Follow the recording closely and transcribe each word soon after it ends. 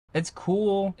It's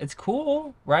cool. It's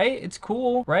cool, right? It's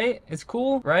cool, right? It's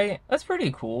cool, right? That's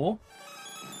pretty cool.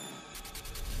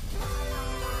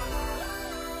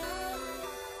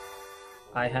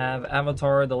 I have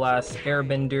Avatar: The Last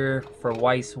Airbender for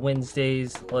Weiss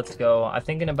Wednesdays. Let's go. I'm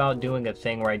thinking about doing a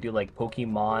thing where I do like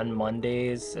Pokemon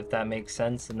Mondays, if that makes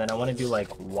sense. And then I want to do like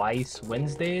Weiss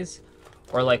Wednesdays,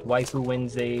 or like Waifu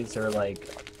Wednesdays, or like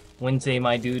Wednesday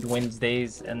My Dude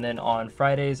Wednesdays. And then on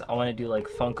Fridays, I want to do like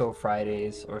Funko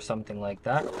Fridays or something like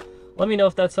that. Let me know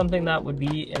if that's something that would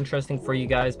be interesting for you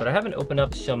guys, but I haven't opened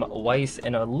up some Weiss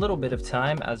in a little bit of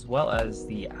time, as well as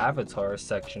the Avatar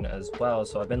section as well.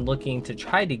 So I've been looking to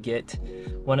try to get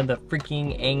one of the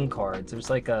freaking Aang cards. There's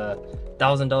like a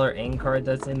 $1,000 Aang card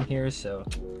that's in here, so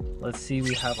let's see.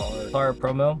 We have our Katara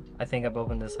promo. I think I've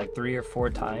opened this like 3 or 4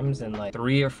 times, and like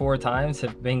 3 or 4 times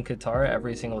have been Katara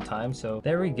every single time. So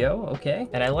there we go. Okay.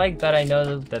 And I like that I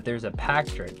know that there's a pack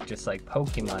trick, just like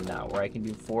Pokemon now, where I can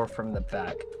do 4 from the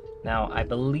back. Now, I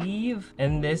believe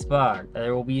in this box,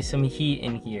 there will be some heat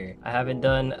in here. I haven't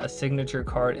done a signature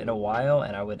card in a while,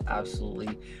 and I would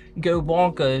absolutely go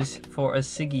bonkers for a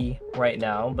Siggy right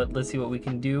now, but let's see what we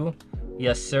can do.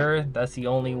 Yes, sir. That's the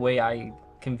only way I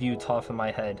can view Toph in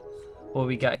my head. What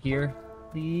we got here?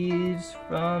 Leaves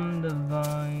from the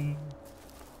vine.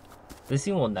 This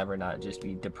scene will never not just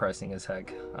be depressing as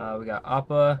heck. We got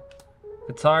Appa,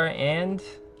 Katara, and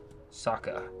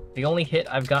Sokka. The only hit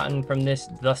I've gotten from this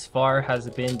thus far has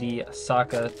been the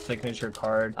Sokka signature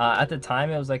card. At the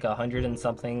time it was like 100 and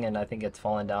something, and I think it's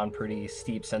fallen down pretty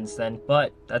steep since then,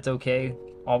 but that's okay.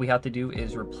 All we have to do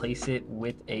is replace it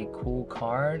with a cool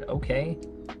card. Okay,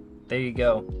 there you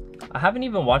go. I haven't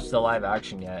even watched the live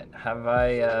action yet. Have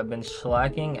I been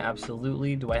slacking?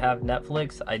 Absolutely. Do I have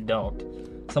Netflix? I don't.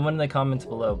 Someone in the comments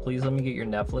below, please let me get your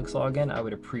Netflix login. I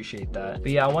would appreciate that.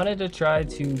 But yeah, I wanted to try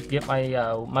to get my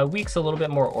my weeks a little bit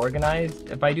more organized.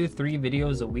 If I do 3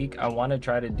 videos a week, I want to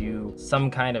try to do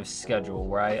some kind of schedule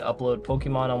where I upload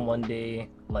Pokemon on one day,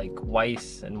 like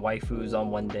Weiss and waifus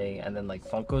on one day, and then like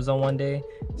Funkos on one day.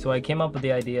 So I came up with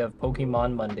the idea of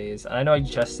Pokemon Mondays. And I know I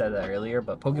just said that earlier,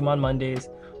 but Pokemon Mondays,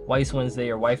 Weiss Wednesday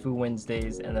or Waifu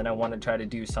Wednesdays, and then I want to try to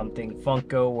do something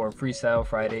Funko or Freestyle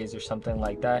Fridays or something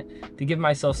like that to give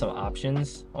myself some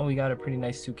options. Oh, we got a pretty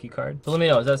nice Suki card. So let me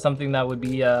know, is that something that would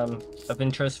be of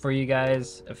interest for you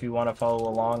guys if you want to follow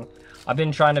along? I've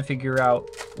been trying to figure out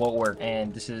what worked,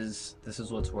 and this is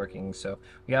what's working. So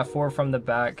we got 4 from the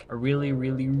back. I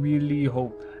really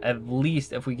hope at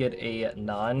least if we get a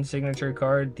non-signature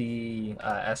card, the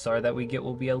SR that we get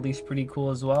will be at least pretty cool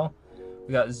as well.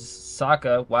 We got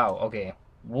Sokka. Wow, okay.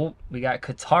 Well, we got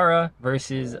Katara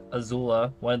versus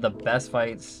Azula. One of the best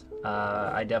fights.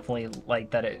 I definitely like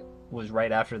that it was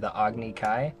right after the Agni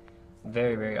Kai.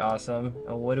 Very awesome.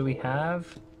 And what do we have?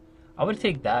 I would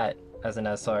take that as an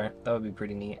SR. That would be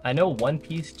pretty neat. I know One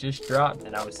Piece just dropped,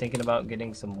 and I was thinking about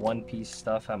getting some One Piece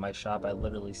stuff at my shop. I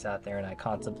literally sat there and I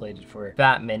contemplated for a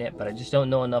fat minute, but I just don't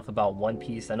know enough about One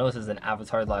Piece. I know this is an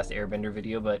Avatar: The Last Airbender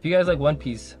video, but if you guys like One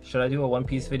Piece, should I do a One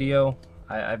Piece video?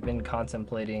 I've been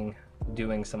contemplating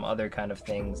doing some other kind of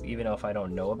things, even if I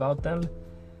don't know about them.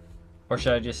 Or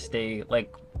should I just stay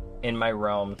like in my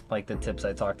realm, like the tips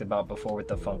I talked about before with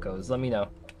the Funkos? Let me know.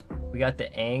 We got the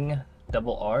Aang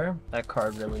RR. That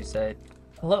card really said,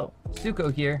 hello,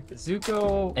 Zuko here.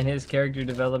 Zuko and his character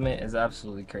development is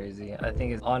absolutely crazy. I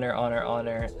think it's honor,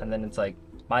 and then it's like,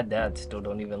 my dad still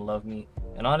don't even love me.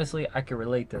 And honestly, I can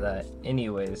relate to that.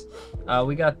 Anyways,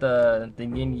 we got the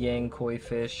yin yang koi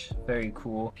fish. Very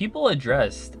cool. People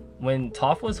addressed when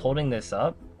Toph was holding this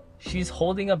up, she's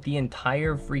holding up the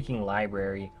entire freaking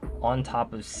library on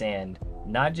top of sand.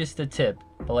 Not just the tip,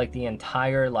 but like the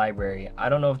entire library. I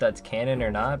don't know if that's canon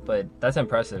or not, but that's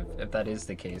impressive if that is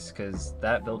the case, because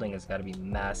that building has got to be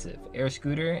massive. Air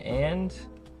scooter and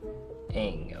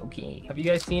Aang. Okay, have you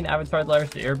guys seen Avatar: The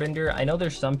Last Airbender? I know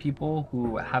there's some people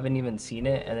who haven't even seen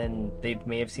it, and then they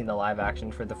may have seen the live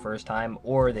action for the first time,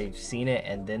 or they've seen it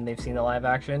and then they've seen the live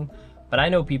action. But I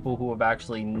know people who have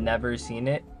actually never seen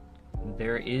it.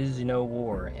 There is no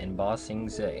war in Ba Sing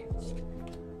Se.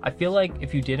 I feel like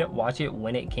if you didn't watch it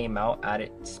when it came out at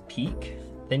its peak,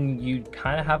 then you'd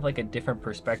kind of have like a different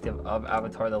perspective of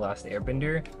Avatar: The Last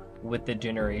Airbender with the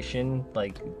generation.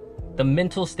 Like, the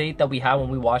mental state that we had when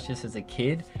we watched this as a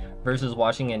kid versus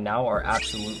watching it now are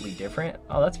absolutely different.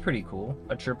 Oh, that's pretty cool.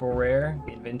 A triple rare,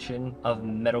 the invention of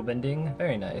metal bending.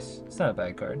 Very nice. It's not a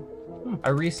bad card. I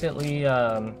recently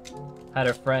had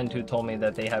a friend who told me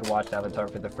that they had watched Avatar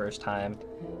for the first time,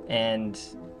 and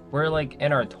we're like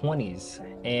in our 20s,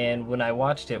 and when I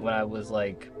watched it when I was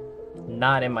like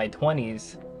not in my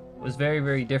 20s, it was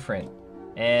very different.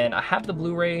 And I have the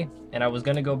Blu-ray, and I was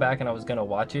gonna go back and I was gonna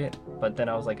watch it, but then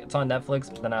I was like, it's on Netflix,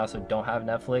 but then I also don't have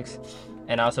Netflix,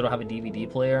 and I also don't have a DVD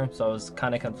player, so I was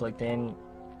kind of conflicting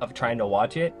of trying to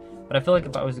watch it. But I feel like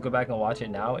if I was to go back and watch it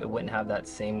now, it wouldn't have that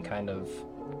same kind of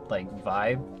like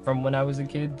vibe from when I was a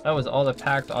kid. That was all the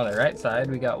packs on the right side.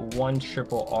 We got one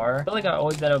triple R. I feel like I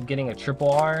always end up getting a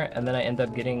triple R, and then I end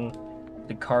up getting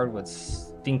the card with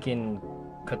stinking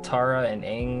Katara and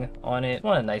Aang on it. I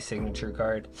want a nice signature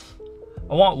card.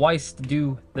 I want Weiss to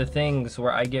do the things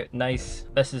where I get nice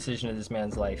best decision of this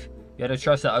man's life. You had to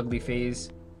trust the ugly phase,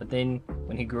 but then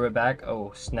when he grew it back,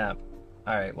 oh snap.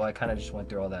 Alright, well I kind of just went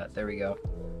through all that. There we go.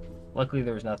 Luckily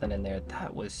there was nothing in there.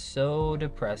 That was so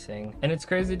depressing. And it's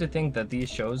crazy to think that these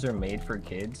shows are made for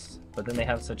kids, but then they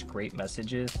have such great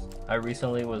messages. I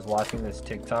recently was watching this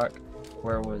TikTok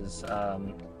where it was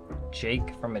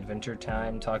Jake from Adventure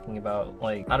Time talking about,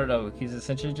 like, I don't know, he's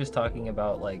essentially just talking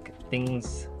about like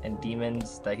things and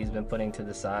demons that he's been putting to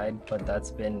the side, but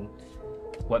that's been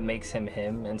what makes him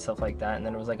him and stuff like that. And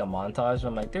then it was like a montage, and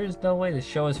I'm like, there's no way this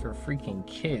show is for freaking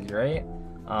kids, right?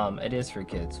 It is for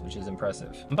kids, which is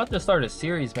impressive. I'm about to start a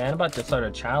series, man. I'm about to start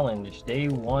a challenge. Day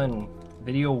 1,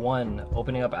 video 1,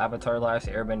 opening up Avatar Last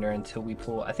Airbender until we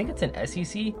pull, I think it's an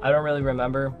SEC. I don't really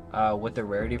remember what the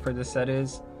rarity for this set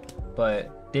is,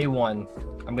 but day 1,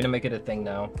 I'm gonna make it a thing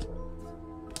now.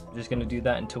 I'm just gonna do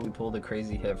that until we pull the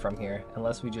crazy hit from here,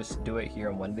 unless we just do it here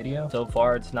in one video. So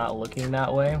far it's not looking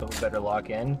that way, but we better lock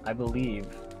in. I believe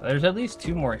there's at least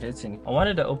 2 more hits in. I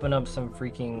wanted to open up some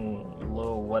freaking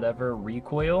little whatever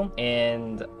recoil,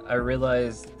 and I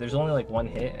realized there's only like 1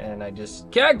 hit, and I just,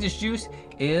 cactus juice,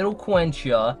 it'll quench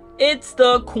ya. It's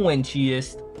the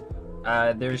quenchiest.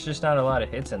 There's just not a lot of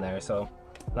hits in there, so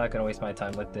I'm not gonna waste my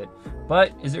time with it.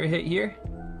 But is there a hit here?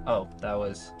 Oh, that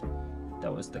was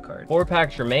the card. 4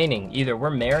 packs remaining. Either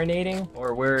we're marinating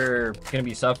or we're gonna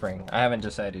be suffering. I haven't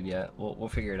decided yet. We'll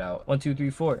figure it out. 1, 2, 3,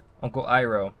 4. Uncle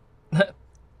Iroh.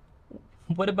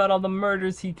 What about all the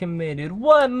murders he committed?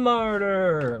 What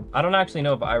murder? I don't actually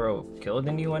know if Iroh killed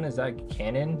anyone. Is that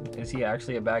canon? Is he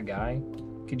actually a bad guy?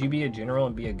 Could you be a general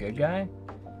and be a good guy?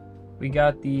 We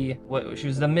got the, what, she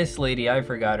was the Miss Lady. I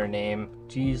forgot her name.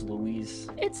 Jeez Louise.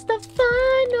 It's the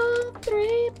final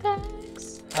 3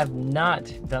 packs. I've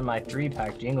not done my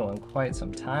 3-pack jingle in quite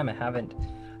some time. I haven't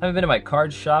been to my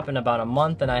card shop in about a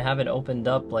month, and I haven't opened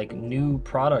up like new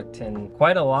product in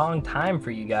quite a long time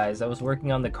for you guys. I was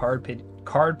working on the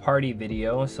card party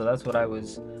video, so that's what I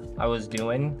was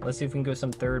doing. Let's see if we can go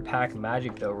some 3rd pack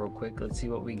magic though real quick. Let's see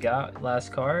what we got.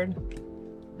 Last card.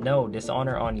 No,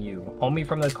 dishonor on you. Homie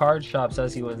from the card shop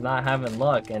says he was not having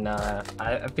luck, and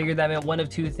I figured that meant one of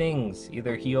 2 things.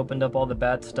 Either he opened up all the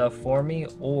bad stuff for me,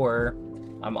 or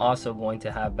I'm also going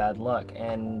to have bad luck.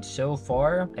 And so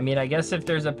far, I mean, I guess if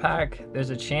there's a pack, there's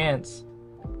a chance.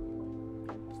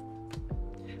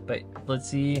 But let's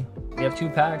see, we have 2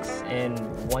 packs and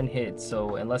 1 hit,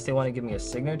 so unless they want to give me a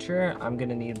signature, I'm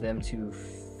gonna need them to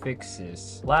fix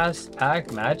this. Last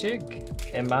pack magic?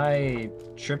 Am I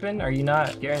tripping? Are you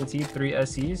not guaranteed 3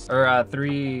 SCs or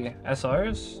 3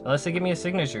 SRs? Unless they give me a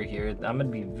signature here, I'm gonna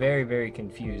be very, very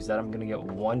confused that I'm gonna get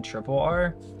 1 triple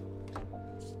R.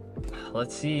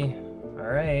 Let's see. All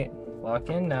right, lock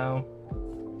in now.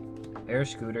 Air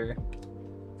scooter.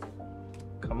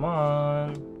 Come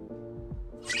on.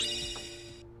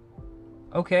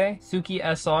 Okay, Suki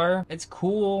SR. It's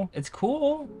cool. It's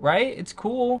cool, right? It's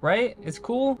cool, right? It's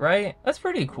cool, right? That's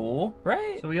pretty cool,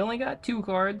 right? So we only got 2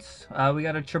 cards. We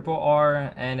got a triple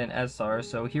R and an SR.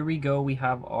 So here we go. We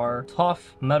have our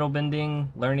tough metal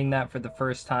bending. Learning that for the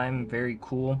first time. Very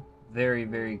cool. Very,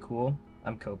 very cool.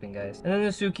 I'm coping, guys. And then the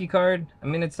Suki card. I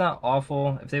mean, it's not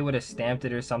awful. If they would have stamped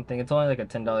it or something, it's only like a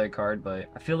 $10 card, but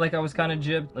I feel like I was kind of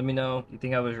jibbed. Let me know. You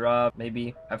think I was robbed?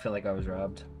 Maybe. I feel like I was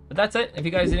robbed. But that's it. If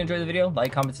you guys did enjoy the video,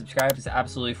 like, comment, subscribe. It's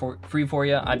absolutely free for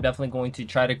you. I'm definitely going to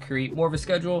try to create more of a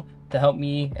schedule to help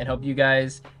me and help you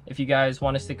guys. If you guys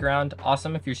want to stick around,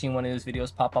 awesome. If you're seeing one of those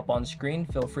videos pop up on screen,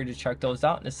 feel free to check those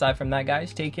out. And aside from that,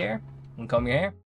 guys, take care and comb your hair.